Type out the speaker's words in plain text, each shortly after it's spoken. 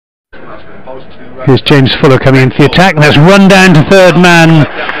Here's James Fuller coming into the attack, and that's run down to third man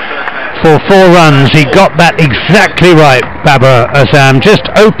for 4 runs. He got that exactly right, Babar Azam. Just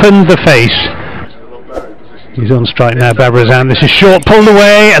opened the face. He's on strike now, Babar Azam. This is short, pulled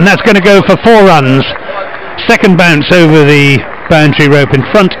away, and that's going to go for 4 runs. Second bounce over the boundary rope in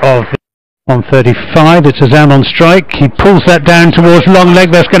front of 135. It's Azam on strike. He pulls that down towards long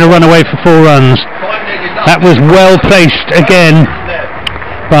leg. That's going to run away for 4 runs. That was well placed again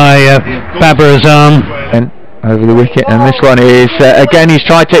by Babar Azam. Over the wicket, and this one is again he's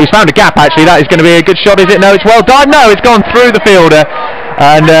found a gap. Actually, that is going to be a good shot, is it? No, it's well done. No, it's gone through the fielder,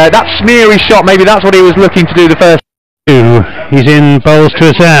 and that smeary shot, maybe that's what he was looking to do the first. He's in bowls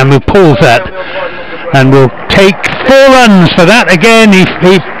to Azam, who pulls that and will take 4 runs for that. Again, he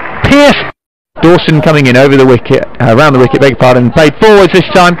pierced. Dawson coming in over the wicket, around the wicket, beg your pardon, played forwards this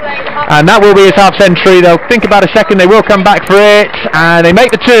time, and that will be his half century. They'll think about a second, they will come back for it, and they make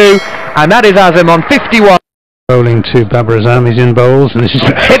the 2, and that is Azam on 51. Bowling to Babar Azam, he's in bowls, and this is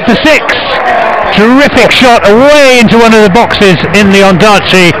hit for 6. Terrific shot away into one of the boxes in the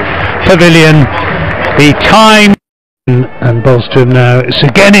Ondaatje pavilion. The time and bowls to him now. It's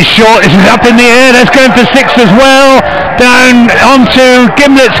again is short. This is up in the air. That's going for 6 as well. Down onto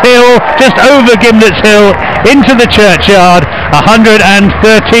Gimlet's Hill, just over Gimlet's Hill, into the churchyard.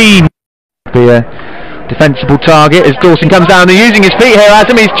 113. Be a defensible target as Dawson comes down and using his feet here.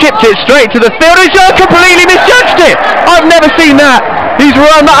 Azam, he's chipped it straight to the field. He's completely misjudged it. I've never seen that. He's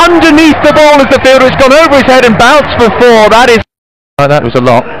run underneath the ball as the fielder. It's gone over his head and bounced for 4. That was a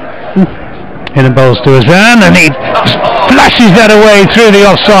lot. In and bowls to Azam, and he flashes that away through the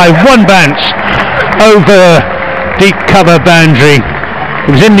offside. 1 bounce over deep cover boundary.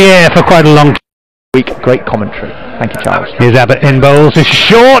 It was in the air for quite a long time. Great commentary. Thank you, Charles. Here's Abbott in bowls. It's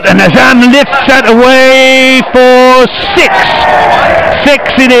short, and Azam lifts that away for 6.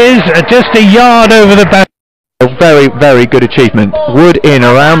 6 it is, just a yard over the boundary. A very, very good achievement. Wood in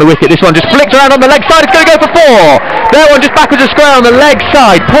around the wicket. This one just flicked around on the leg side. It's going to go for 4. That one just backwards a square on the leg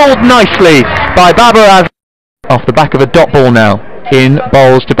side. Pulled nicely by Babar Azam. Off the back of a dot ball now. In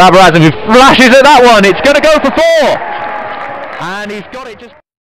bowls to Babar Azam, who flashes at that one. It's going to go for 4. And he's got it just...